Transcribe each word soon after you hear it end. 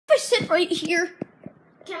sit right here?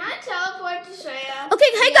 Can I teleport to Shreya?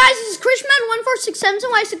 Okay, hey guys, this is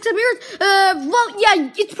Chrisman1467Y67 here. Well,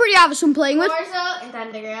 yeah, it's pretty obvious I'm playing with. Corzo and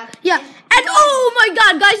Thundergirl. Yeah, and oh my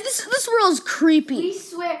god, guys, this world is creepy. We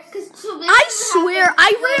swear, I swear,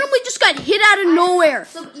 I randomly just got hit out of nowhere.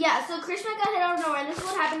 So Krishna got hit out of nowhere, and this is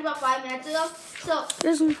what happened about 5 minutes ago. So,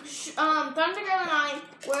 Thundergirl and I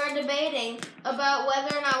were debating about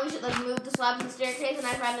whether or not we should move the slabs of the staircase, and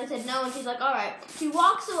I finally said no, and she's like, all right. She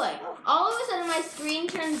walks away. All of a sudden, my screen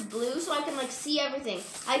turns blue, so I can see everything.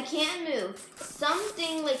 I can't move.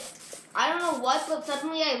 Something I don't know what, but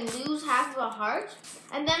suddenly I lose half of a heart,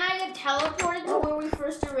 and then I get teleported to where we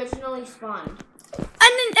first originally spawned.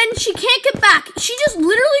 And she can't get back. She just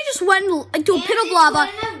literally just went into a pit of lava. It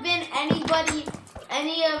couldn't have been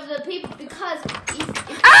any of the people, because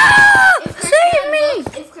save me!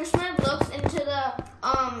 If Krishna looks into the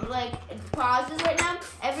pauses right now,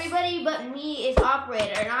 everybody but me is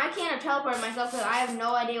operator, and I can't have teleported myself because I have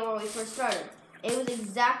no idea where we first started. It was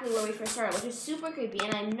exactly where we first started, which is super creepy,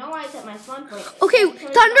 and I know I set my spawn point. Okay,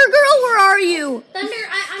 Thundergirl, where are you? Thunder,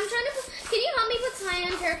 I'm trying to. Can you help me put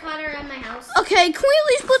cyan terracotta around my house? Okay, can we at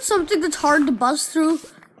least put something that's hard to bust through?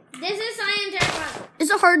 This is cyan terracotta. Is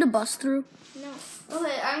it hard to bust through? No.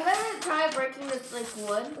 Okay, I'm gonna try breaking this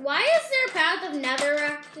wood. Why is there a path of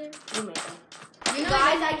netherrack? You made it. You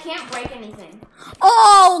guys, I can't break anything.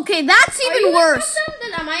 Oh, okay, that's even worse.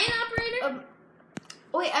 Am I an operator?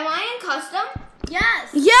 Wait, am I in custom? Yes.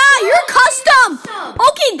 Yeah, you're custom.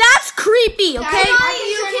 Okay, that's creepy, okay?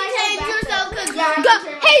 You can change yourself because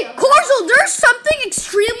Hey, Corzo, there's something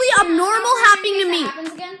extremely abnormal happening to me.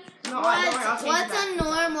 What's a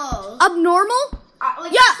normal? Abnormal?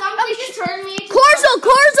 Somebody just turned me into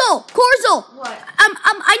Corzo. What?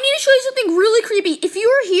 I need to show you something really creepy. If you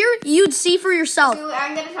were here, you'd see for yourself. Dude,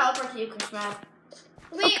 I'm gonna teleport to you, Krishna.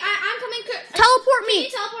 Wait, I'm coming. Teleport me. Can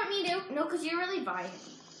you teleport me, dude? No, because you're really violent.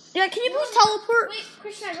 Yeah, can you please teleport? Wait,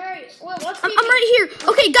 Krishna, where are you? What's I'm right here.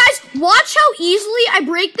 Okay, guys, watch how easily I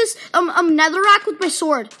break this netherrack with my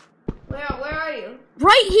sword. Where are you?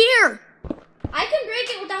 Right here. I can break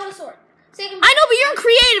it without a sword. I know, but you're in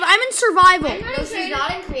creative. I'm in survival. No, she's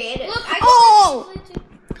not in creative. Look, I can break it easily too.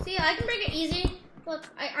 See, I can break it easy. Look,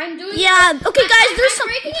 I'm doing. Yeah. Okay, guys, there's some.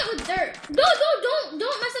 I'm breaking it with dirt.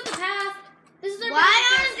 Don't mess up the path. This is their Why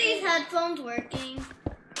aren't these headphones working?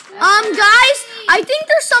 Guys, I think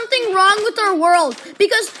there's something wrong with our world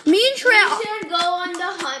because me and Trey. We should go on the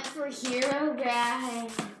hunt for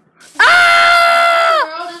Herobrine. Ah! The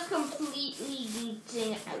world is completely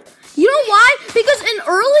geeking out. You know why? Because in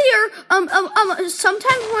earlier,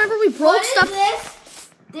 sometimes whenever we broke stuff.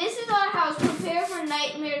 This is our house. Prepare for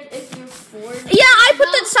nightmares if you're 40. Yeah, I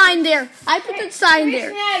put that sign there.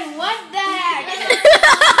 What the heck?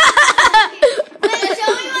 Wait,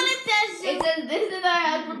 show me what it says. It says, this is our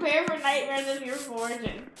house. Prepare for nightmares if you're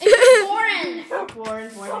foreign. It's foreign.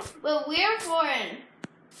 Foreign. Well, we're foreign.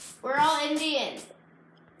 We're all Indian.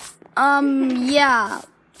 Yeah.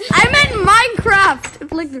 I meant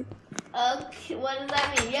Minecraft. Okay, what does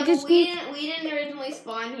that mean? Yeah, but we didn't originally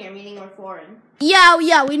spawn here, meaning we're foreign. Yeah,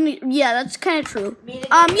 that's kind of true.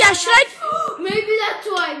 Yeah, should I? Maybe that's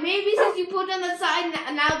why. Maybe since you put on the side,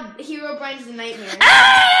 now Herobrine's a nightmare.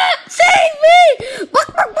 Save me! Oh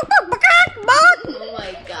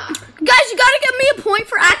my god. Guys, you gotta give me a point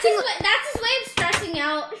for acting. That's his way of stressing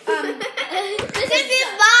out. This is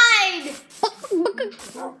mine!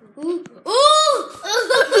 Ooh!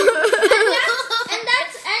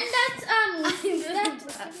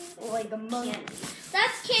 Like a monkey.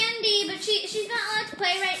 That's Candy, but she's not allowed to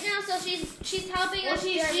play right now, so she's helping us.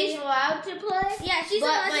 She's allowed to play? Yeah, she's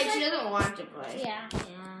allowed to play. She doesn't want to play. Yeah.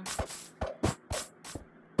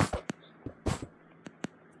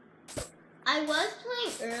 I was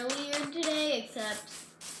playing earlier today, except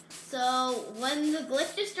so when the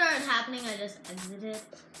glitches started happening, I just exited.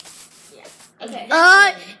 Yeah. Okay.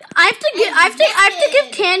 I have to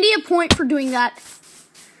give Candy a point for doing that.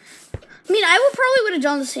 I mean, I would have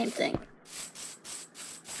done the same thing.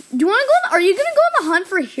 Do you want to go? Are you gonna go on the hunt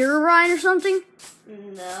for Herobrine or something?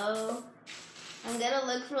 No. I'm gonna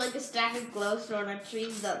look for a stack of glowstone or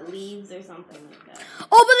trees that leaves or something like that.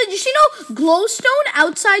 Oh, but did you know glowstone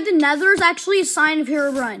outside the Nether is actually a sign of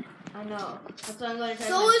Herobrine? I know. That's what I'm going to try.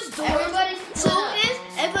 So is doors.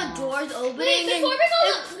 If a door's opening. Wait, before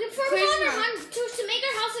we go on our hunt to make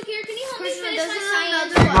our house secure, can you help me finish my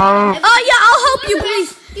science? Yeah, I'll help you,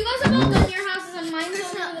 please. You guys have all done your houses and mine.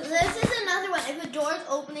 This is another one. If a door's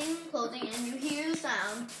opening and closing and you hear the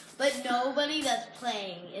sound, but nobody that's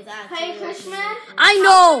playing is actually. Hey, Krishna. I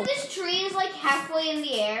know. This tree is halfway in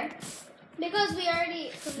the air. Because we already.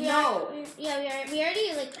 We already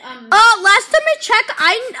like Last time I checked,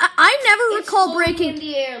 I never recall breaking in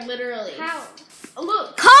the air, literally. How?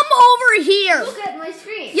 Look. Come over here. Look at my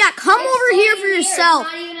screen. Yeah, come over here for yourself.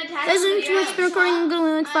 It's not even attached Guys, to the it's been recording. I'm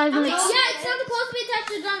gonna like 5 minutes. Yeah, it's not supposed to be attached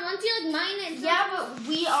to the ground. Once you like mine it. Yeah, but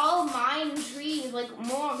we all mine trees like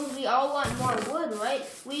more because we all want more wood, right?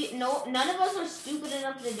 None of us are stupid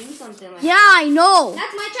enough to do something like Yeah, I know.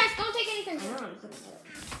 That's my chest. Don't take anything.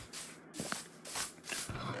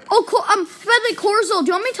 Oh, cool. By the way, Corzo, do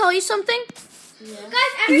you want me to tell you something? Yeah.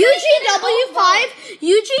 Guys,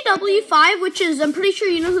 UGW5, which is, I'm pretty sure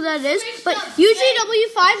you know who that is, but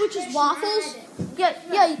UGW5, which is waffles. Yeah,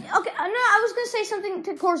 okay, no, I was going to say something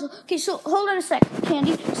to Corzo. Okay, so hold on a sec,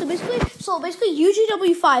 Candy. So basically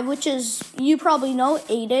UGW5, which is, you probably know,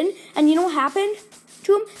 Aiden, and you know what happened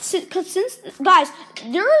to him? Guys,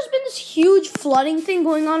 there has been this huge flooding thing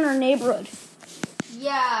going on in our neighborhood.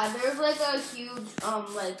 Yeah, there's like a huge,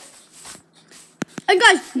 And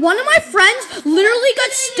guys, one of my friends literally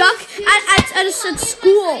got stuck at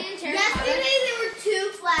school. Yesterday there were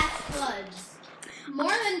 2 flash floods. More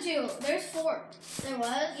than 2. There's 4. There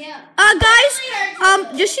was? Yeah. Guys,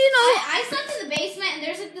 just so you know, I slept in the basement and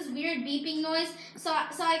there's like this weird beeping noise. So I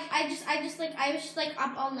was just like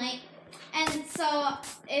up all night. And so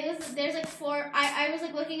there's like 4. I was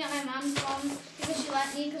like looking at my mom's phone because she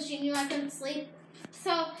left me because she knew I couldn't sleep.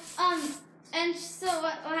 So and so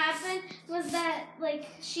what happened was that like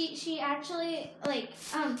she actually like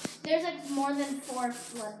there's like more than 4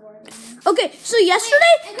 flood warnings. okay, so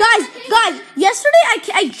yesterday, guys,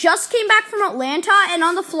 yesterday I just came back from Atlanta, and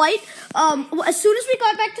on the flight, as soon as we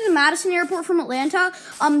got back to the Madison airport from Atlanta,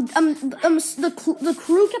 the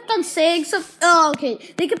crew kept on saying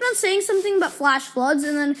they kept on saying something about flash floods,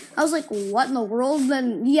 and then I was like, what in the world?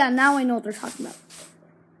 Then yeah, now I know what they're talking about.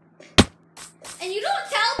 And you don't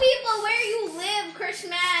tell people where you live,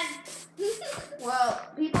 Krishna. well,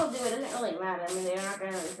 people do. It doesn't really matter. I mean, they're not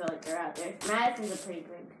going to really feel like they're out there. Madison's a pretty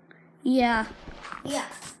big. Yeah. Yeah.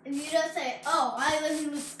 If you don't say, oh, I live in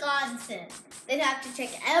Wisconsin, they'd have to check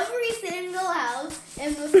every single house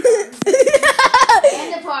in Wisconsin.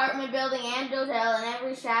 And apartment building and hotel and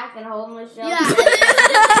every shack and homeless shelter. Yeah, and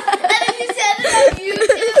if you said it on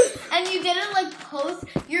YouTube and you didn't like post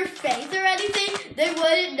your face or anything, they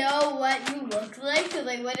wouldn't know what you looked like, so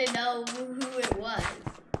they wouldn't know who it was.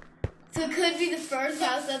 So it could be the first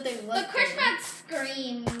house that they looked at. The Krishna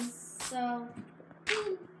screams, so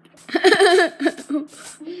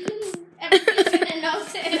everybody's gonna know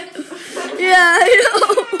him. Yeah, I know.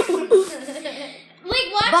 Like,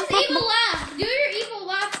 watch his evil laugh. Do your evil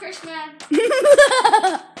laugh, Krishna. do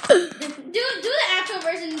the actual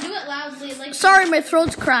version. Do it loudly. Like. Sorry, my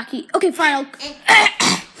throat's cracky. Okay, fine.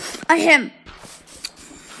 I am.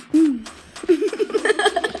 Do it.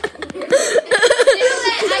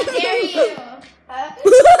 I dare you.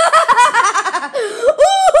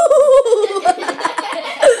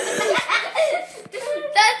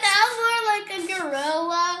 That sounds more like a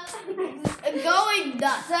gorilla going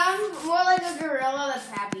nuts. Sounds more like a gorilla that's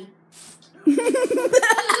happy. Hey,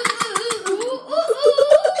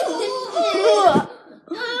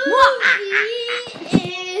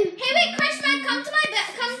 wait, Krishna, come to my bed.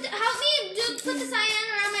 Help me put the cyan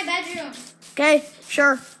around my bedroom. Okay,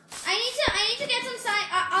 sure. I need to get some cyan.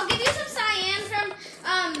 I'll give you some cyan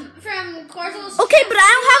from Corzo's. Okay, but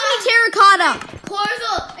I don't have any terracotta.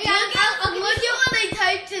 Corzo, Yeah, I'll give look you at when they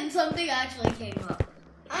typed in something actually came up.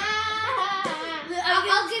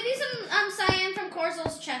 I'll give you some cyan from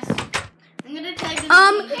Corzo's chest. I'm gonna type in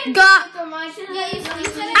Yeah, you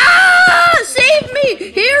said it. Save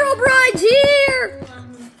me! Herobrine's here!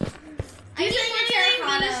 I need more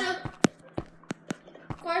terracotta.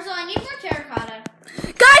 Corzo, I need more terracotta.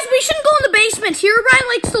 Guys, we shouldn't go in the basement. Herobrine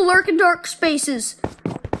likes to lurk in dark spaces.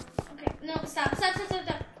 Okay, no, stop.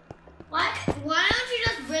 Why don't you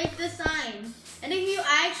just break the sign? And if you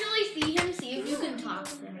actually see him, see if you can talk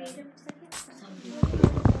to him.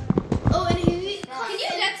 Oh, and Can you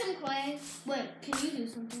get some clay? wait, can you do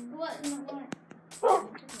something? What? No, what?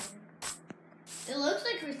 It looks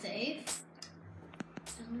like we're safe.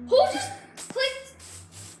 Who just clicked?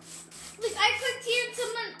 Like, I clicked here and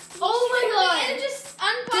someone. Oh my god! And it just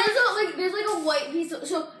unpaused. There's like a white piece of,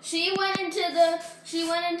 so she went into the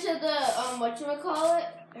whatchamacallit,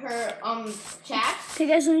 her chat. Okay,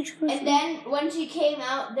 guys, let me try. And then when she came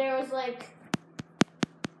out, there was like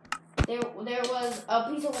there was a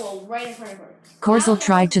piece of wool right in front of her. Corzel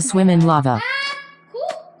tried to swim in lava. Who?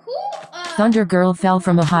 Thunder Girl fell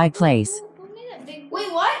from a high place. Who made that big?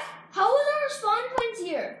 Wait, what? How was our spawn points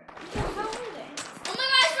here? How are they? Oh my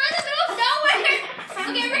gosh, we're in the middle of nowhere.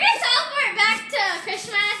 Okay, we're gonna teleport back to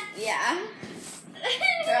Krishna. Yeah.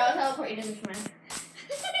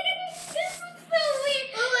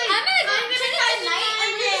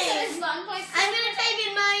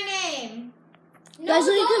 Guys,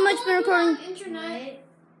 look how much been recording. Internet.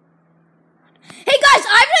 Hey guys,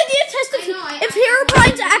 I have an idea to test if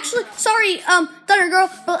Herobrine's actually. Sorry, Thunder Girl,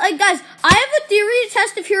 but guys, I have a theory to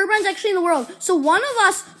test if Herobrine's actually in the world. So one of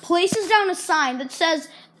us places down a sign that says,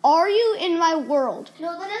 "Are you in my world?"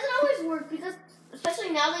 No, that doesn't always work because,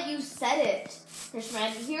 especially now that you said it,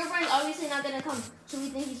 Fishman, Herobrine's obviously not gonna come, so we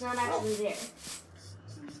think he's not actually there.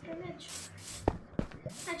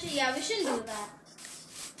 Actually, yeah, we shouldn't do that.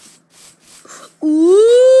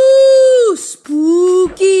 Ooh,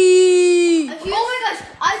 spooky. Oh my gosh,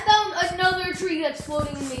 I found another tree that's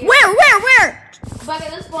floating in the air. Where? Back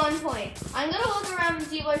at the spawn point. I'm gonna look around and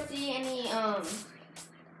see if I see any,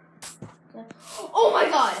 Oh my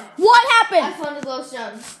god! What I happened? found a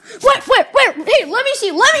glowstone. Where? Hey, let me see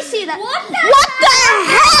that. What the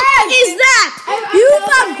heck is that?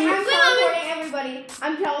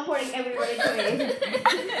 I'm teleporting everybody to me.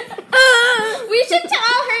 We should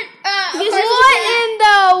tell her. What in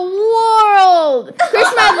the world?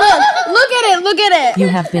 Krishna, look at it. You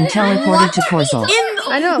have been teleported to Porzel.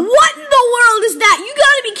 I know. What in the world is that? You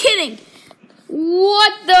gotta be kidding.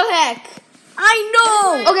 What the heck? I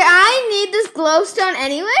know. Okay, I need this glowstone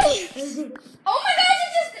anyway. Oh my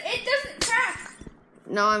gosh! It doesn't crack.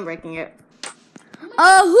 No, I'm breaking it.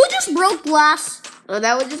 Who just broke glass? Oh,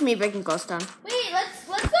 that was just me breaking glowstone. Wait, let's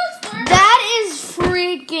go explore. That is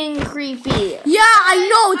freaking creepy. Yeah, I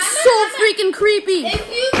know. It's so freaking creepy. If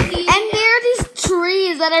you see And there are these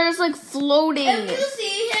trees that are just like floating. If you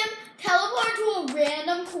see him teleport to a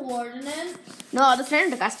random coordinate. No, that's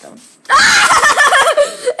random to custom.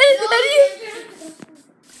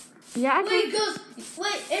 Yeah, Wait,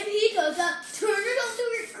 if he goes up, turn it on to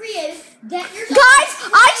your creative, get yourself. Guys,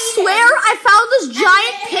 I swear I found this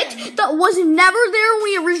giant pit that was never there when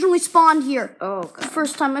we originally spawned here. Oh, The god.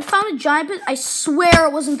 first time I found a giant pit, I swear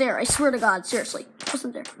it wasn't there. I swear to God, seriously, it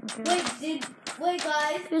wasn't there. Wait,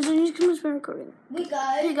 guys. Guys, I need to come to recording. Wait,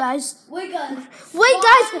 Hey guys. guys. Wait, guys. Wait,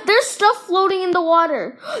 guys, there's stuff floating in the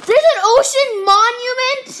water. There's an ocean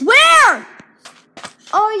monument. Where?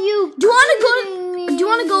 Are you? Do you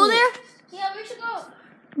want to go there? Yeah, we should go.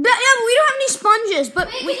 Yeah, but we don't have any sponges. But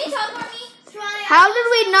Wait, can you teleport me? How did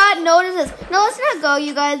we not notice this? No, let's not go,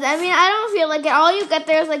 you guys. I mean, I don't feel like it. All you get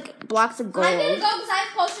there is like blocks of gold. I'm gonna go because I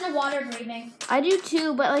have potion of water breathing. I do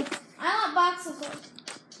too, but like I want box of gold.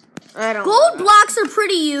 I don't. gold blocks are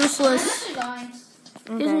pretty I'm useless. actually going.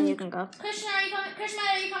 Okay, you can go. Christian, are you coming? Christian,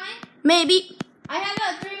 are you coming? Maybe. I have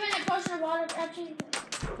a 3-minute potion of water. Actually,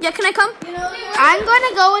 Yeah, can I come? you know, I'm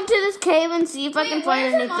gonna go into this cave and see if I can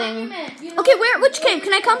find where's the anything. monument? You know, Okay, which cave?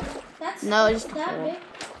 Can I come? That's No, just that big.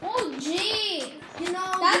 Oh, gee. You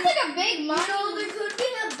know, That's like a big you know, monument. there could be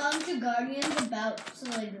a bunch of guardians about to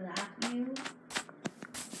like zap you.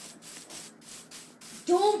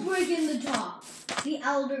 Don't break in the top. The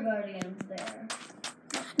elder guardian's there.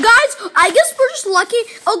 Guys, I guess we're just lucky.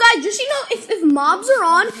 Oh, guys, just if mobs are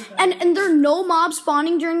on and there are no mobs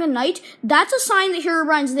spawning during the night, that's a sign that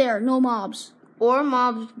Herobrine's there. No mobs. Or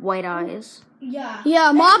mobs white eyes. Yeah.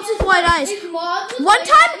 Yeah, mobs with white eyes. If mobs with One white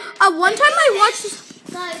time I watched this.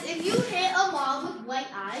 Guys, if you hit a mob with white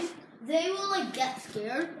eyes, they will like get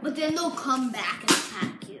scared, but then they'll come back and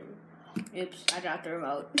attack you. Oops, I dropped the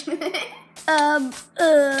remote.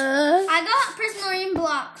 I got prismarine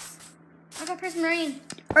blocks. I got prismarine.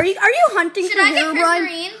 Are you hunting Should for I get Herobrine?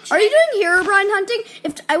 prismarine? Are you doing Herobrine hunting?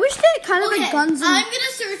 I wish they had kind of like guns. I'm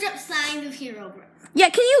gonna search up signs of Herobrine. Yeah,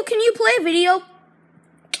 can you play a video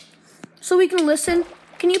so we can listen?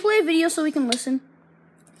 Can you play a video so we can listen?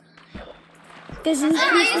 Guys, I don't know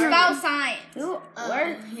how you spell sign. Who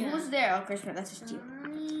was there? Oh, Christmas, that's just you.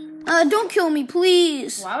 don't kill me,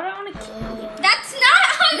 please. Why would I want to kill you? That's not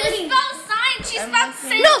how you spell sign. She spelled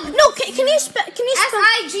sin. No. Can you spell?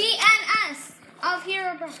 SIGNS of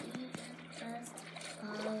Herobrine.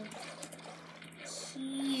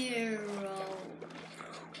 Hero.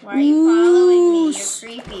 Why are you following me? You're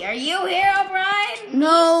creepy. Are you Herobrine?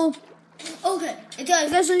 No. Okay, it does.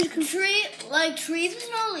 You guys don't need to Trees with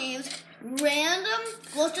no leaves, random.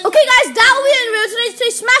 Okay, guys, that will be the video today.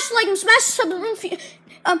 Smash like and smash subscribe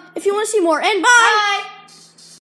if you want to see more. And bye.